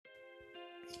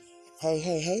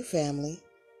Hey, family.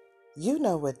 You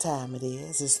know what time it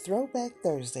is. It's Throwback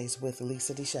Thursdays with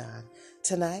Lisa Deshon.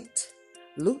 Tonight,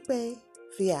 Lupe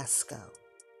Fiasco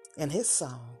and his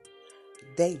song,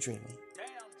 Daydreaming,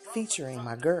 featuring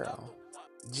my girl,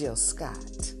 Jill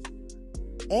Scott.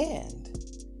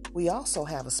 And we also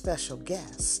have a special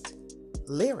guest,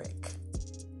 Lyric.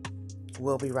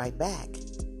 We'll be right back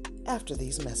after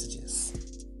these messages.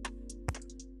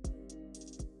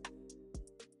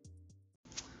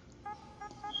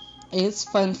 It's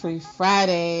Fun Free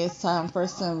Friday. It's time for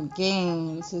some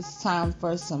games. It's time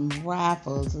for some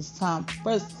raffles. It's time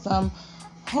for some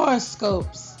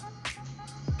horoscopes.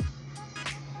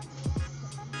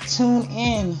 Tune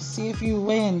in, see if you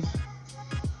win,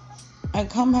 and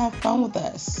come have fun with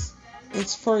us.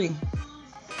 It's free.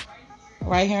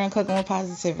 Right here on Cooking with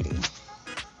Positivity.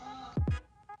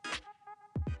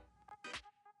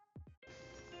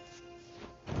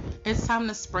 It's time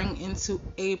to spring into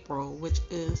April, which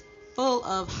is full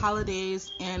of holidays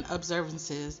and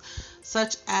observances,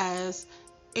 such as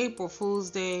April Fool's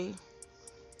Day,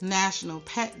 National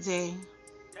Pet Day,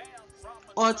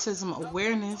 Autism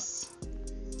Awareness,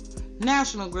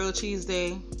 National Grilled Cheese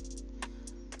Day,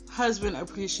 Husband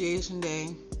Appreciation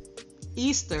Day,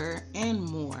 Easter, and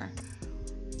more.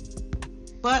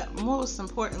 But most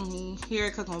importantly, here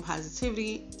at Cooking with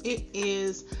Positivity, it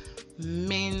is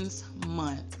Men's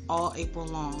Month, all April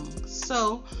long.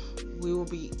 So we will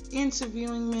be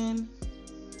interviewing men,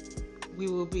 we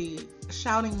will be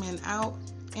shouting men out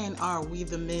in our We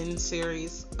the Men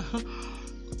series.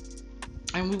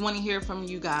 And we want to hear from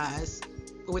you guys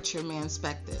with your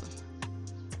manspective.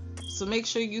 So make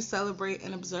sure you celebrate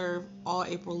and observe all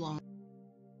April long.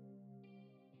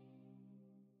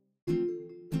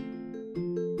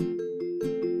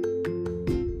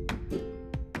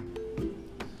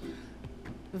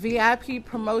 VIP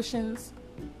promotions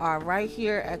are right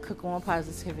here at Cooking with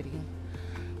Positivity.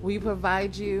 We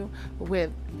provide you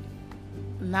with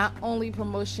not only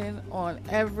promotion on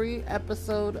every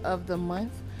episode of the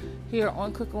month here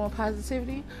on Cooking with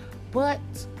Positivity, but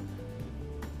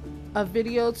a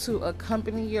video to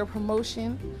accompany your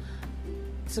promotion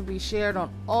to be shared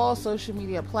on all social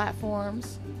media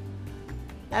platforms,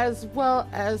 as well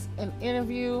as an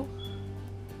interview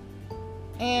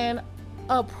and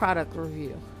a product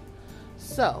review.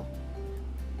 So,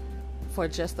 for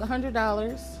just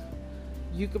 $100,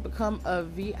 you could become a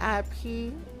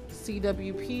VIP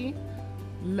CWP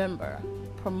member.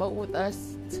 Promote with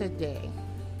us today.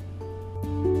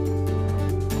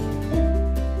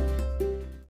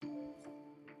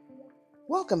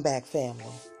 Welcome back, family.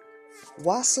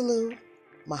 Wasalu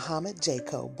Muhammad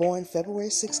Jaco, born February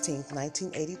 16,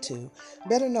 1982,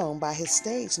 better known by his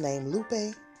stage name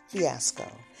Lupe Fiasco,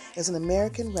 is an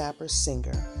American rapper,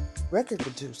 singer, record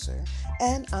producer,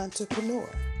 and entrepreneur.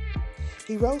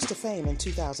 He rose to fame in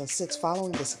 2006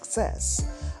 following the success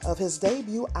of his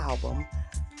debut album,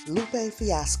 Lupe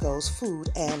Fiasco's Food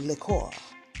and Liquor.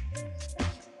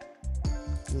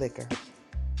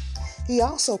 He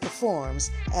also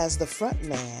performs as the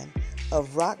frontman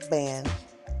of rock band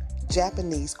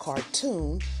Japanese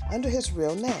Cartoon under his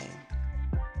real name.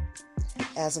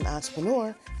 As an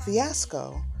entrepreneur,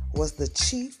 Fiasco was the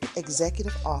chief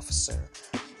executive officer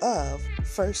of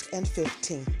First and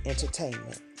 15th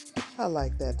Entertainment. I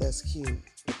like that, that's cute.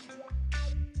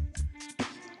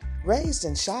 Raised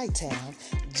in Chi-Town,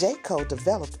 Jaco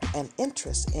developed an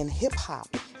interest in hip-hop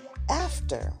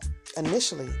after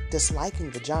initially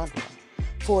disliking the genre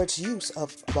for its use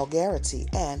of vulgarity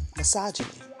and misogyny.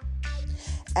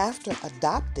 After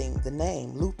adopting the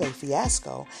name Lupe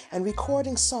Fiasco and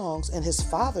recording songs in his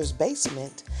father's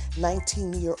basement,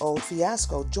 19-year-old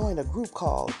Fiasco joined a group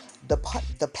called The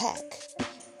Pack.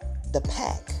 The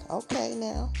Pack, okay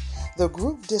now. The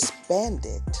group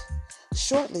disbanded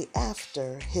shortly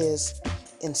after his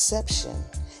inception,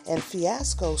 and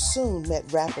Fiasco soon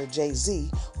met rapper Jay-Z,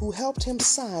 who helped him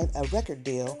sign a record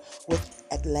deal with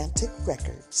Atlantic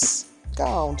Records. Go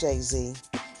on, Jay-Z.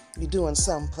 You're doing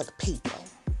something for the people.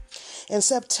 In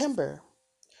September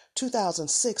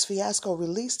 2006, Fiasco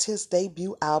released his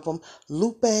debut album,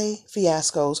 Lupe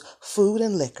Fiasco's Food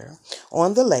and Liquor,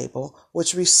 on the label,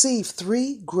 which received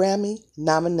 3 Grammy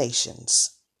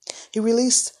nominations. He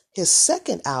released his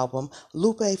second album,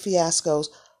 Lupe Fiasco's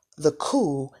The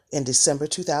Cool, in December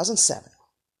 2007.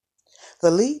 The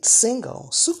lead single,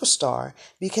 Superstar,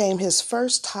 became his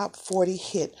first top 40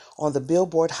 hit on the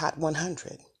Billboard Hot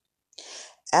 100.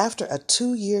 After a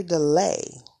 2-year delay,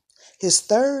 his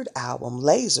third album,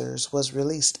 Lasers, was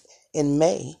released in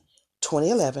May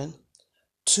 2011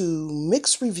 to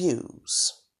mixed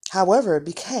reviews. However, it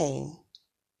became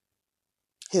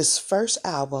his first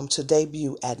album to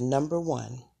debut at number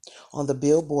 1 on the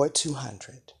Billboard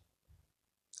 200.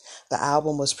 The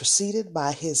album was preceded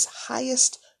by his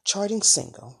highest charting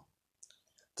single,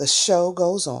 The Show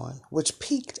Goes On, which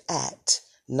peaked at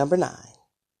number 9.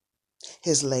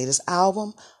 His latest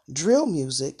album, Drill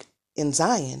Music in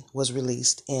Zion, was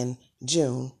released in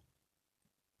June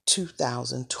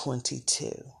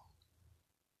 2022.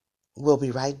 We'll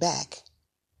be right back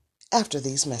after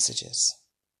these messages.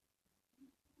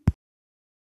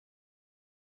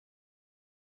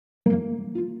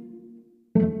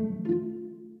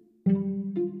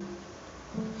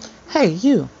 Hey,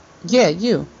 you. Yeah,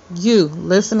 you. You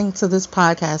listening to this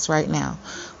podcast right now,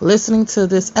 listening to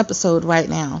this episode right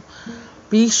now.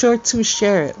 Be sure to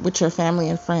share it with your family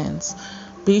and friends.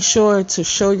 Be sure to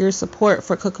show your support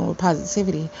for Cooking with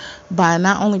Positivity by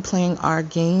not only playing our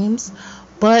games,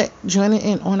 but joining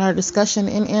in on our discussion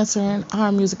and answering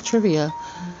our music trivia.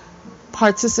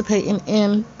 Participating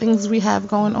in things we have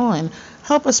going on.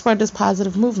 Help us spread this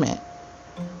positive movement.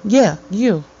 Yeah,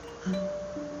 you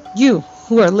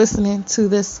who are listening to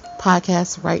this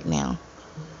podcast right now.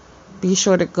 Be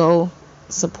sure to go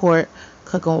support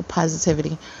Cooking with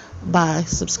Positivity by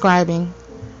subscribing,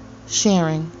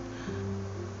 sharing,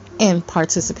 and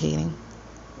participating.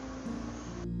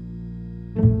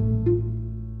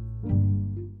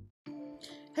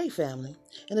 Hey family,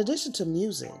 in addition to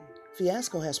music,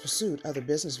 Fiasco has pursued other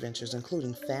business ventures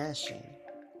including fashion.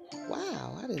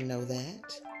 Wow, I didn't know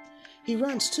that. He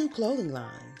runs 2 clothing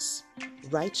lines,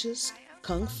 Righteous,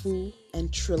 Kung Fu,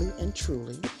 and Trilly and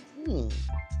Truly.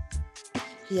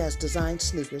 He has designed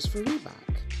sneakers for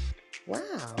Reebok.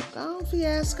 Wow, go on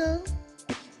Fiasco.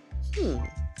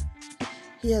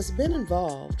 He has been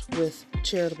involved with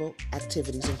charitable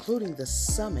activities, including the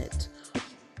Summit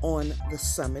on the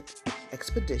Summit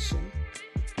Expedition.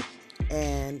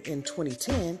 And in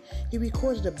 2010, he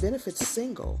recorded a benefit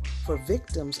single for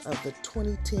victims of the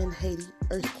 2010 Haiti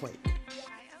earthquake.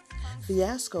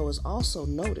 Fiasco is also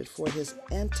noted for his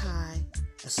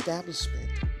anti-establishment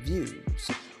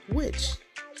views, which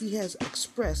he has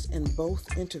expressed in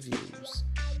both interviews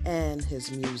and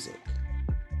his music.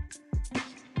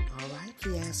 All right,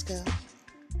 Fiasco.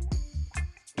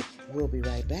 We'll be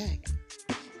right back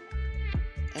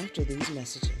after these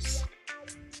messages.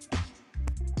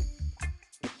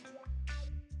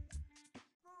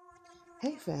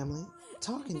 Hey family,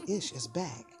 Talking Ish is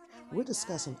back. We're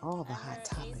discussing all the hot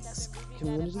topics,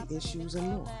 community issues, and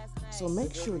more. So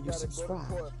make sure you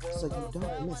subscribe so you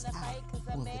don't miss out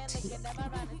on the tea.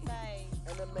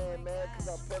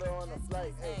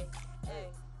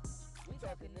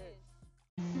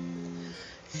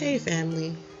 Hey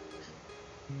family,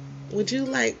 would you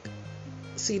like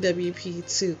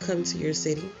CWP to come to your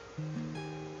city?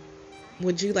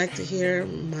 Would you like to hear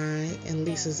my and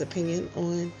Lisa's opinion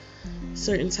on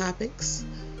certain topics,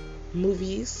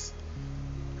 movies,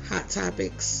 hot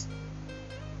topics,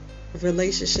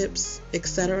 relationships,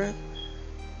 etc.?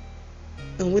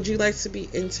 And would you like to be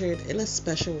entered in a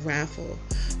special raffle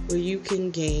where you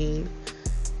can gain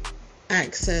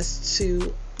access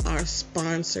to our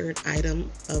sponsored item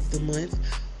of the month,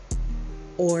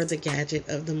 or the gadget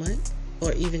of the month,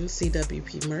 or even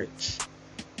CWP merch?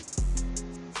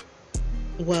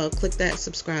 Well, click that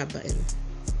subscribe button.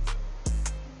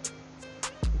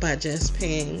 By just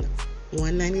paying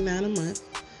 $1.99 a month,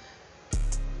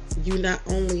 you not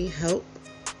only help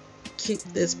keep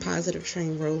this positive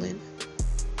train rolling,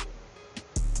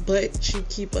 but you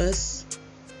keep us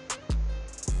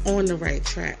on the right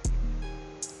track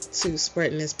to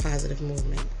spreading this positive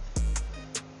movement.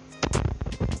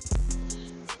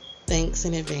 Thanks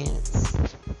in advance.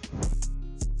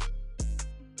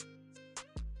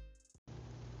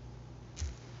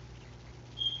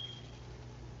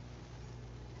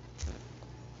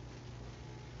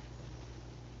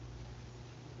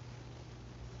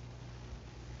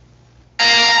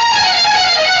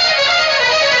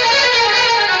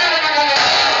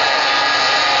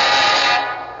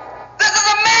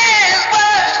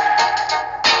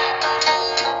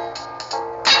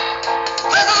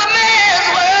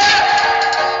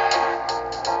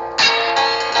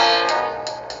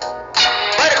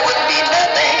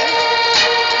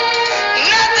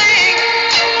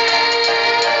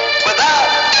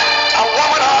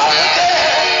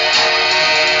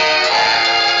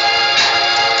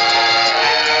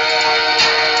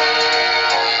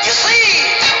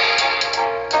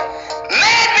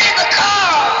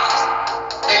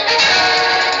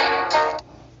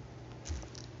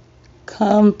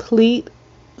 Complete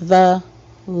the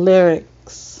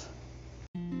lyrics.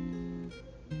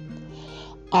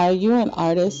 Are you an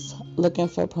artist looking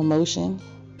for promotion?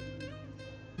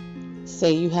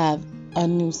 say you have a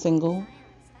new single,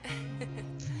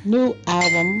 new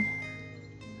album,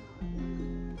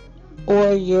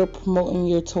 or you're promoting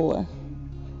your tour,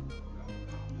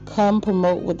 come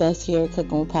promote with us here at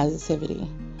Cooking with Positivity.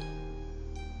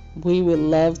 We would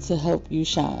love to help you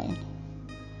shine.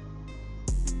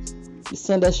 You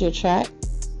send us your track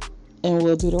and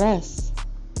we'll do the rest.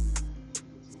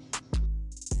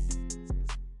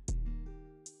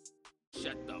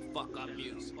 Shut the fuck up,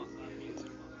 music.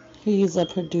 He's a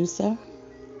producer,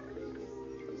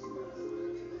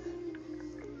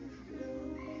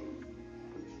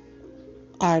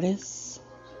 artist,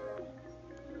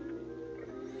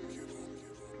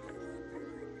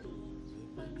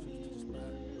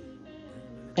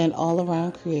 and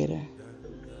all-around creator.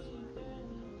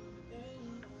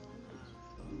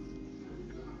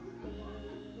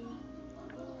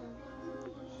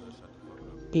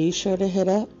 Be sure to hit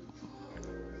up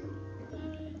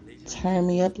Turn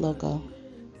Me Up logo.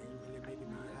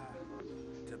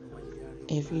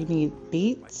 If you need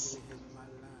beats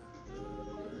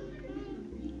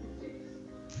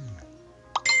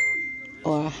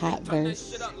or a hot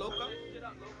verse,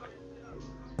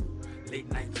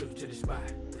 Late night trip to the spot.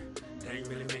 That ain't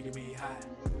really making me hot.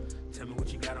 Tell me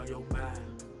what you got on your mind.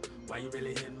 Why you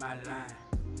really hitting my line?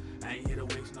 I ain't here to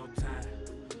waste no time.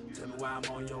 Tell me why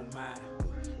I'm on your mind.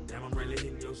 Damn, I'm really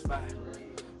hitting your spot.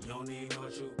 You don't even know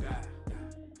what you got.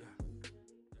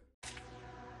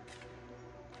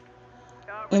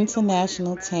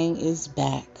 International Tang is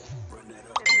back. International.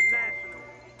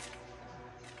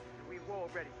 We war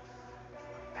ready.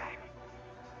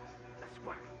 Let's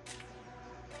work.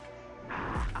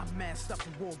 I'm masked up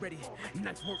and war ready.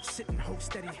 Nice work sitting, hold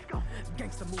steady.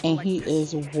 Gangsta move And like he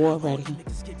this. is war ready.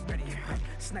 Niggas get ready.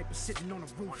 Sniper sitting on the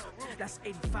roof. That's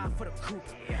 85 for the coupe.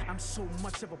 I'm so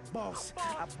much of a boss.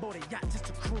 I bought a yacht just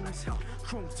to cruise.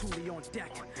 Chrome Thule on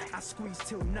deck. I squeeze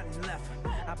till nothing left.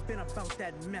 I've been about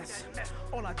that mess.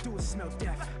 All I do is smell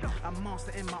death. I'm a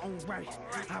monster in my own right.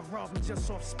 I rob him just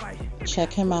off spite.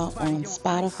 Check him out on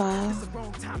Spotify, It's the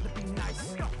wrong time to be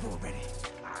nice. War ready.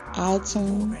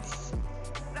 iTunes,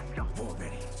 War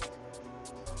ready.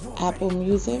 Apple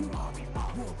Music, War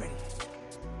ready.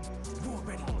 War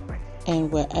ready.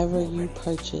 and wherever you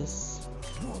purchase.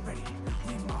 War ready.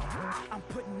 I'm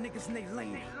putting niggas in their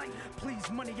lane. Please,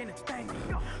 money ain't a thing.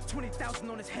 20,000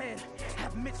 on his head.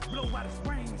 Have Mitch blow out his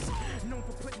brains. Known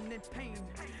for putting in pain.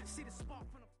 See the spark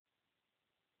from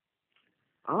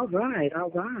the... All right.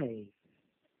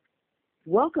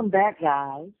 Welcome back,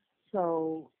 guys.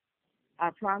 So I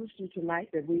promised you tonight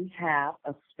that we have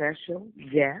a special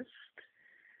guest.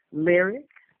 Lyric,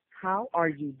 how are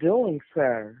you doing,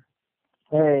 sir?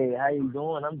 Hey, how you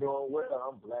doing? I'm doing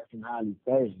well. I'm blessed and highly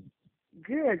favored.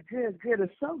 Good.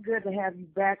 It's so good to have you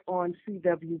back on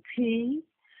CWP.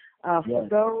 For Yes.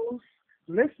 those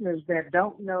listeners that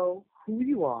don't know who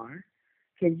you are,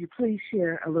 can you please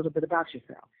share a little bit about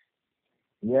yourself?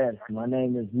 Yes, my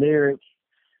name is Lyric.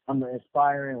 I'm an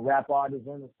aspiring rap artist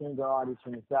and a singer artist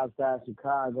from the South Side of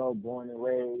Chicago, born and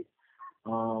raised.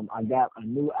 I got a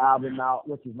new album out,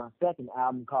 which is my second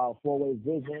album called Four-Way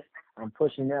Vision. I'm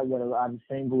pushing that with a lot of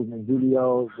singles and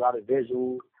videos, a lot of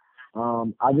visuals.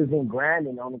 I just been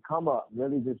grinding on the come up,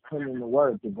 really just putting in the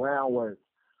work, the groundwork.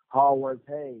 Hard work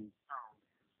pays.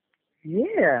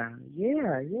 Yeah.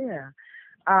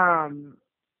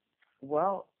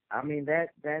 Well, I mean that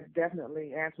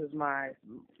definitely answers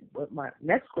what my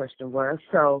next question was.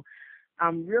 So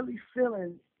I'm really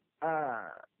feeling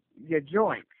your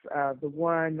joints. The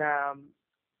one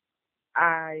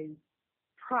I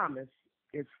promise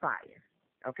is fire.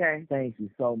 Okay. Thank you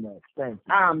so much. Thank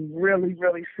you. I'm really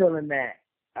feeling that.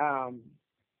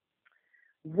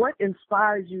 What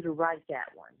inspired you to write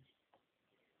that one?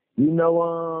 You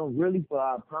know, really for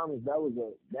I promise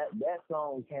that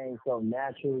song came so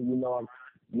natural,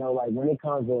 like when it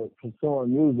comes to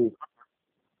pursuing music,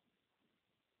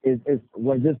 it's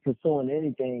when just pursuing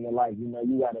anything and like,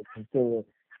 you gotta consider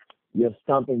your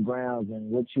stumping grounds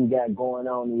and what you got going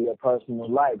on in your personal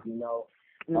life,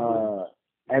 Mm-hmm.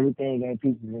 Everything ain't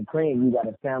peaches and cream. You got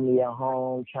a family at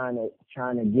home trying to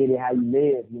get it how you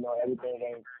live, everything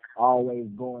ain't always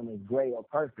going as great or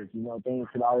perfect, things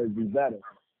could always be better.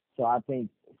 So I think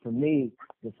for me,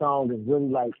 the song is really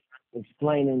like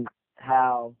explaining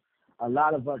how a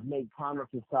lot of us make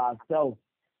promises to ourselves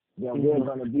that we're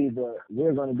gonna be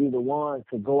the ones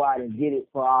to go out and get it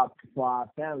for our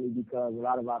family, because a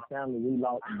lot of our family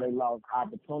they lost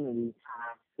opportunity,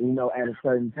 at a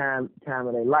certain time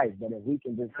of their life. But if we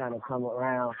can just kind of come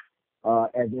around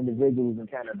as individuals and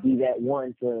kind of be that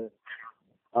one to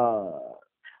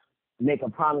make a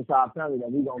promise to our family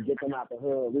that we're gonna get them out the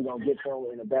hood, we're gonna get them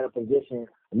in a better position,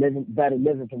 better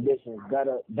living conditions,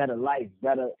 better life,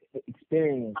 better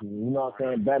experiences, you know what I'm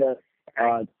saying, better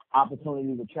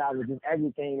opportunity to travel, just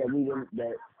everything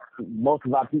that most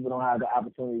of our people don't have the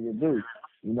opportunity to do.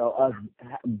 You know, us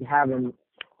having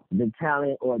the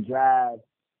talent or drive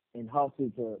and hustle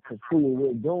to pursue what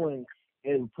we're doing,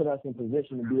 it will put us in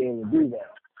position to be able to do that.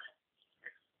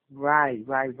 Right.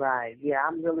 Yeah,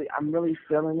 I'm really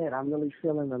feeling it. I'm really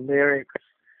feeling the lyrics,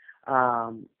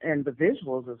 and the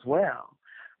visuals as well.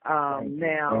 Thank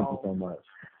you so much.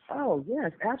 Oh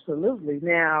yes, absolutely.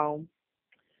 Now,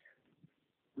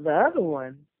 the other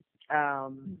one,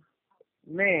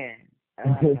 man,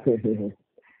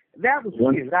 that was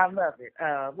cute. I love it.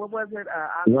 What was it?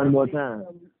 One more time.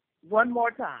 One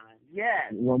more time.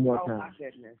 Yes. One more time. Oh my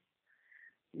goodness.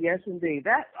 Yes, indeed.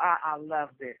 That I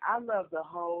loved it. I loved the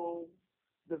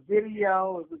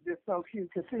video. It was just so cute.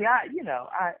 Cause see, I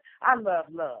love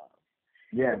love.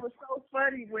 Yeah. It was so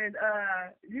funny when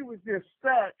you was just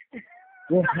stuck.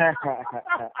 Oh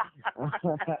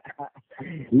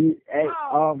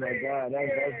my God,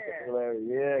 that's hilarious.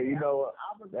 Yeah, you know what?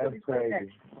 That's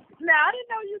crazy. Now I didn't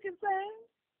know you can sing.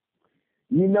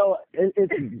 You know,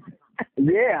 it's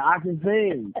yeah, I can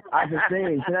sing.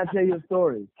 Can I tell you a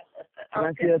story? Can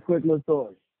I tell a quick little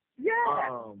story?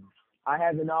 Yeah. I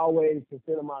haven't always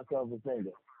considered myself a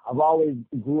singer. I've always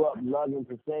grew up loving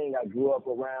to sing. I grew up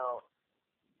around,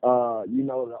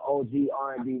 the OG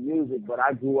R&B music, but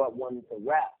I grew up wanting to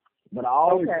rap. But I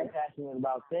always been passionate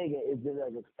about singing. It's just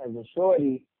as a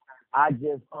shorty, I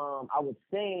just I would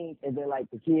sing, and then like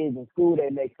the kids in school, they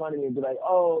make fun of me and be like,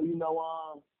 oh,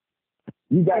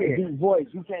 you got a deep voice,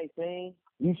 you can't sing,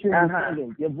 you shouldn't be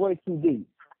singing, your voice too deep.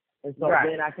 And so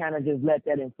then I kind of just let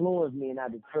that influence me, and I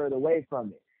deterred away from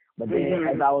it. But then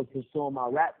as I was pursuing my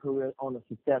rap career on a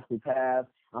successful path,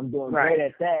 I'm doing great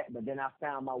at that. But then I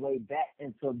found my way back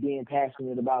into being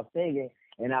passionate about singing,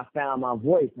 and I found my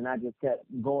voice, and I just kept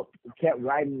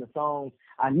writing the songs.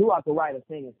 I knew I could write a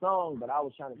singing song, but I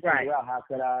was trying to figure out how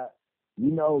could I,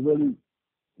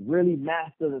 really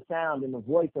master the sound and the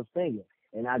voice of singing.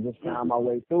 And I just found my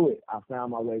way through it. I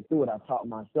taught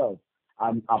myself.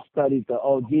 I studied the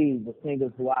OGs, the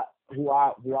singers who I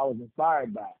was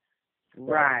inspired by. So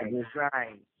Right.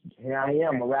 Here I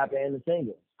am, a rapper and a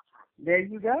singer. There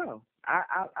you go.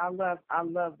 I love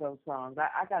those songs.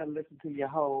 I gotta listen to your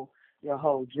whole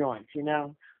joint,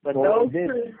 But those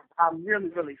two, I'm really,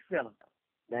 really feeling them.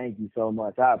 Thank you so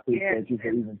much. I appreciate you for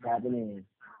even tapping in.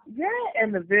 Yeah,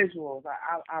 and the visuals,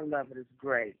 I love it. It's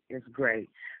great.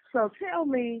 So tell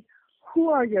me, who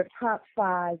are your top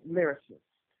 5 lyricists?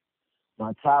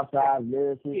 My top 5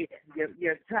 lyricists? Yeah,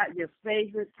 your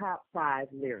favorite top 5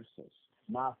 lyricists.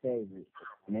 My favorite.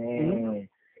 Man.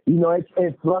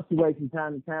 It fluctuates from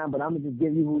time to time, but I'm going to just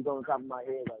give you who's on the top of my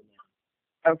head right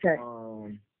now. Okay.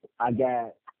 I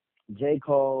got J.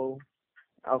 Cole.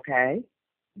 Okay.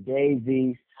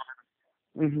 Daisy.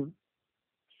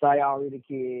 Sayari the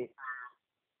Kid.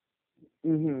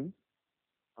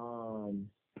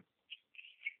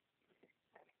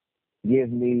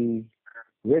 Give me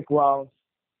Rick Ross.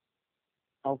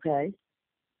 Okay.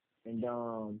 And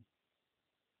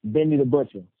Benny the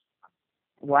Butcher.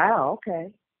 Wow,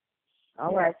 okay.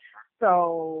 All right.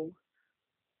 So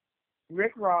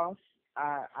Rick Ross,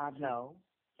 I know.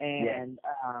 And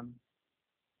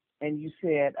and you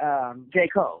said J.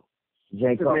 Cole.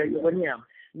 J. Cole. Familiar with him.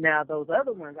 Now those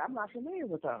other ones, I'm not familiar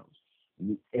with those.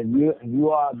 If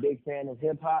you are a big fan of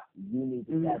hip hop, you need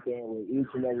to tap in with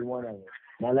each and every one of them.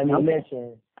 Now let me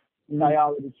mention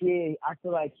Sayari the Kid. I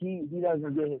feel like he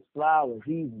doesn't get his flowers.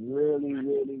 He's really,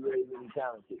 really, really, really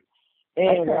talented.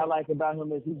 And what I like about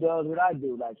him is he does what I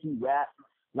do. Like he raps,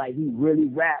 like he really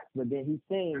raps, but then he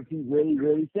sings. He really,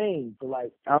 really sings. So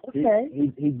like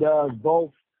he does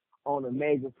both on a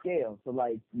major scale. So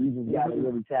like you just gotta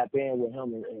really tap in with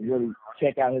him and really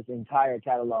check out his entire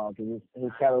catalog. Because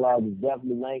his catalog is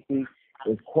definitely lengthy.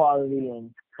 It's quality,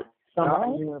 and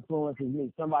somebody who influences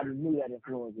me. Somebody new that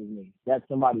influences me. That's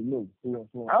somebody new who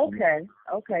influences me.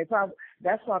 Okay.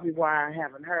 That's probably why I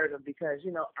haven't heard him, because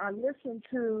I listen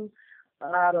to a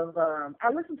lot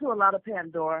of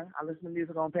Pandora. I listen to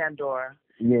music on Pandora.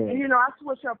 Yeah. And I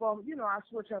switch up on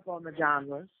the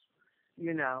genres.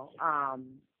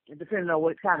 Depending on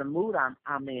what kind of mood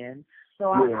I'm in.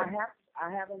 So I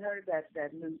haven't heard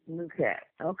that new cat.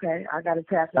 Okay, I got to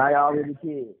tap in. I already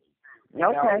did.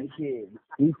 Okay.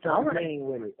 He's playing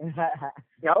with it.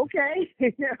 Okay.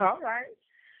 All right.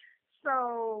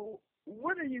 So,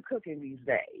 what are you cooking these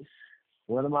days?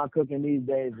 What am I cooking these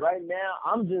days? Right now,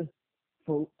 I'm just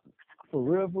for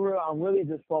real. I'm really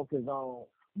just focused on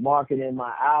marketing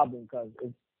my album because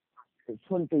it's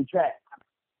 23 tracks.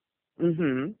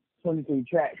 Mm-hmm. 23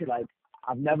 tracks. Like,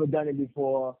 I've never done it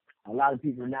before. A lot of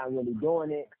people are not really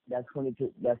doing it. That's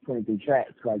 22. That's 23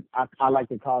 tracks. Like, I like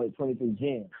to call it 23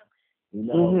 gems. You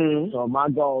know. Mm-hmm. So my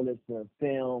goal is to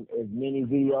film as many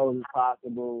videos as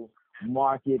possible,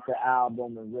 market the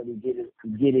album, and really get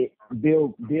it,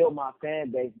 build my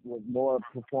fan base with more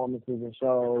performances and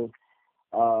shows,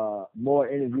 more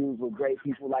interviews with great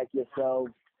people like yourself.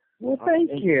 Well, thank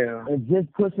you. And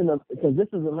just pushing them, because this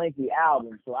is a lengthy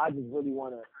album, so I just really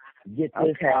want to get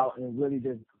this out and really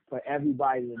just for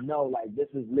everybody to know, like, this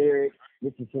is Lyric,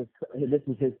 this is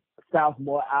his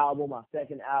sophomore album, my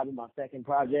second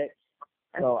project.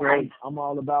 That's so great. I'm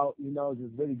all about,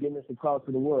 just really getting this across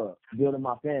to the world, building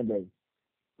my fan base.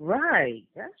 Right.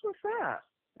 That's what's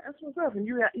up. And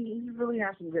you really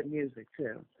have some good music,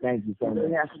 too. Thank you so much. You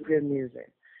really have some good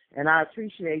music. And I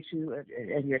appreciate you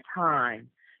and your time,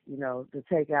 to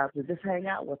take out, to just hang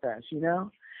out with us,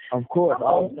 Of course,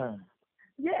 all the time.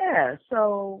 Yeah.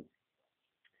 So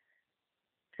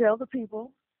tell the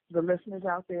people, the listeners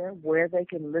out there, where they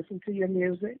can listen to your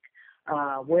music,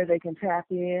 where they can tap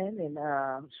in and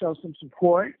show some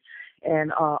support,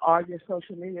 and all your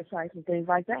social media sites and things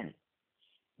like that.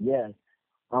 Yes.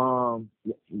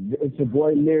 It's your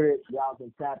boy Lyric. Y'all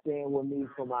can tap in with me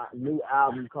for my new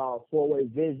album called Four-Way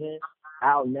Vision,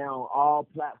 out now on all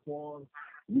platforms.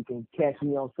 You can catch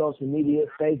me on social media,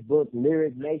 Facebook,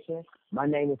 Lyric Nation. My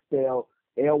name is spelled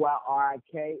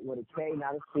Lyrik with a K,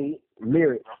 not a C.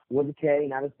 Lyric with a K,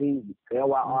 not a C.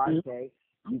 Lyrik.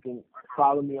 You can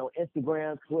follow me on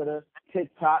Instagram, Twitter,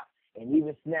 TikTok, and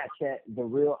even Snapchat,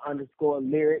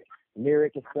 _Lyric.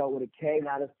 Lyric is spelled with a K,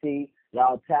 not a C.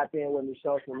 Y'all tap in with me,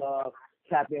 show some love.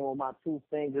 Tap in with my 2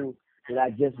 singles that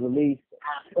I just released,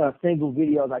 single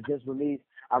videos I just released.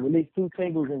 I released 2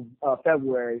 singles in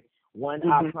February. One,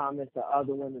 I Promise, the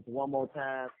other one is One More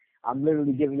Time. I'm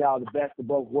literally giving y'all the best of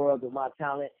both worlds with my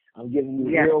talent. I'm giving you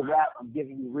real rap. I'm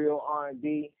giving you real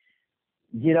R&B.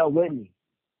 Get up with me.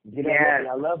 Get up with me.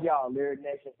 I love y'all, Lyric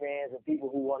Nation fans and people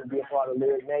who want to be a part of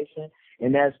Lyric Nation.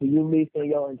 And as for you, Lisa, and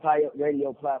your entire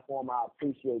radio platform, I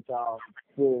appreciate y'all.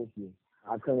 Seriously.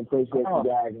 I couldn't appreciate you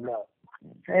guys enough.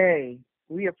 Hey,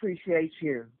 we appreciate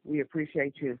you.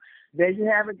 There you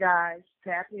have it, guys.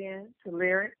 Tap in to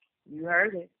Lyric. You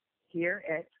heard it here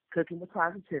at Cooking with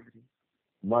Positivity.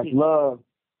 Much love.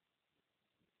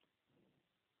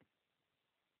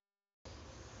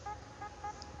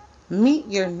 Meet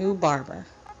your new barber,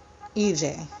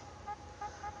 EJ,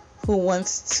 who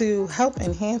wants to help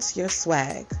enhance your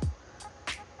swag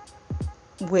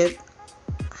with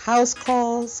house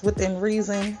calls within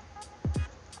reason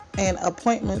and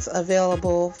appointments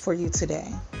available for you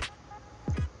today.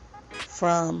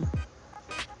 From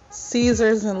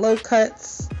Caesars and low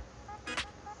cuts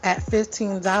at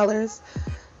 $15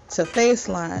 to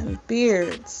Faceline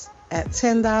beards at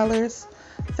 $10,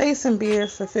 face and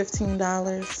beards for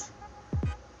 $15,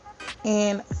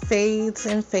 and fades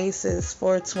and faces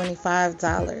for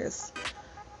 $25.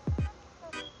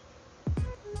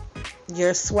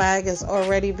 Your swag is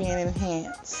already being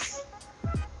enhanced.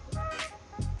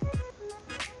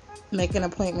 Make an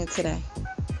appointment today.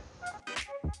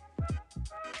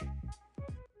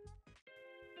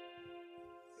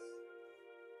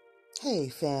 Hey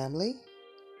family,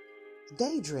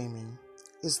 Daydreaming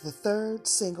is the 3rd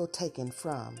single taken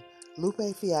from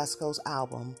Lupe Fiasco's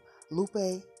album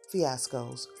Lupe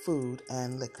Fiasco's Food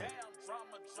and Liquor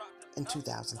in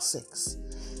 2006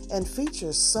 and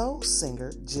features soul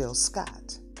singer Jill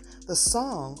Scott. The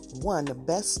song won the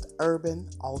Best Urban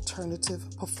Alternative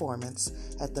Performance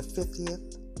at the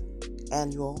 50th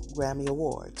Annual Grammy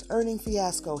Awards, earning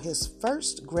Fiasco his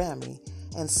first Grammy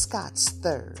and Scott's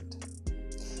 3rd.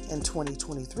 In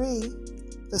 2023,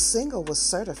 the single was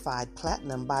certified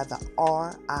platinum by the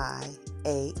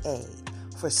RIAA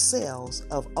for sales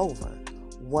of over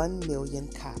 1 million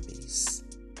copies.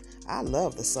 I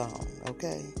love the song,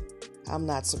 okay? I'm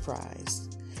not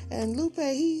surprised. And Lupe,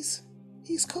 he's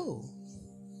cool.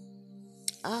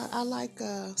 I like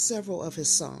several of his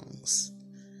songs.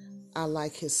 I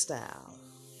like his style.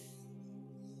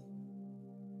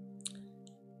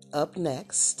 Up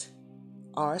next,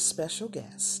 our special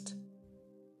guest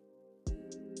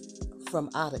from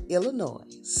out of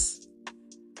Illinois,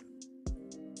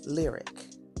 Lyric.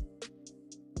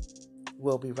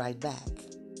 We'll be right back.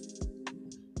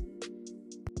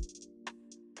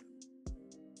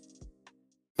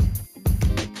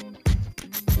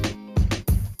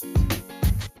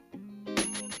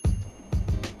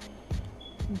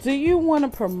 Do you want to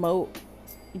promote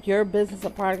your business or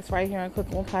products right here on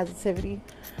Cooking with Positivity,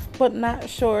 but not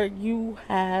sure you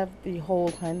have the whole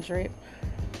 100,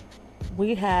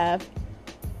 we have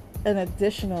an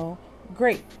additional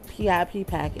great PIP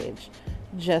package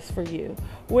just for you,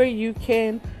 where you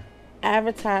can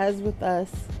advertise with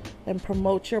us and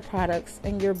promote your products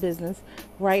and your business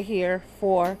right here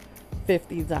for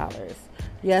 $50.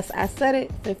 Yes, I said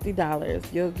it,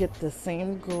 $50. You'll get the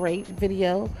same great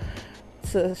video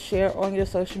to share on your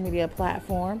social media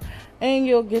platform, and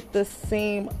you'll get the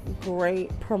same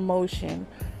great promotion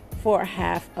for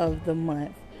half of the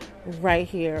month right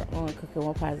here on Cooking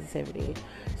with Positivity.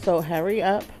 So hurry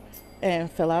up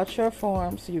and fill out your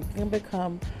form so you can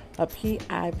become a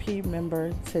PIP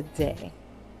member today.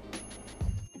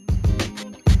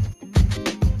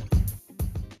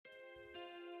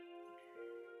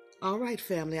 All right,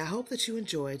 family, I hope that you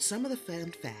enjoyed some of the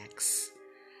fun facts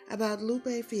about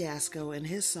Lupe Fiasco and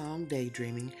his song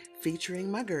Daydreaming,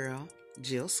 featuring my girl,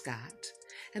 Jill Scott,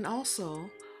 and also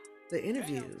the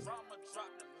interview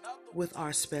with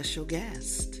our special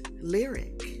guest,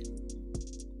 Lyric.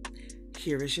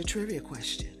 Here is your trivia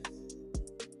question.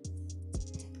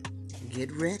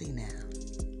 Get ready now.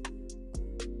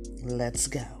 Let's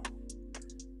go.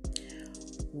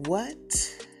 What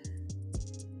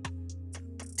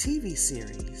TV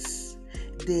series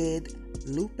did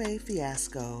Lupe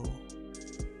Fiasco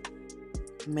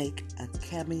make a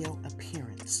cameo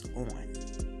appearance on?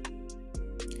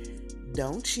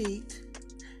 Don't cheat.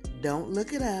 Don't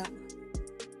look it up.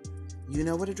 You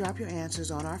know where to drop your answers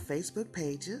on our Facebook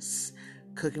pages.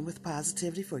 Cooking with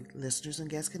Positivity for listeners and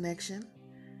guest connection.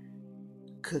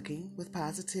 Cooking with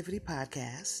Positivity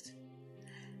podcast.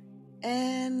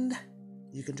 And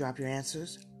you can drop your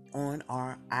answers on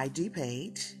our IG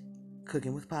page,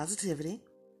 Cooking with Positivity.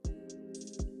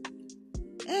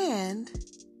 And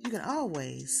you can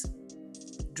always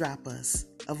drop us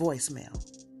a voicemail.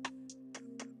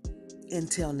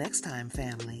 Until next time,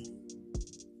 family,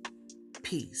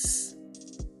 peace.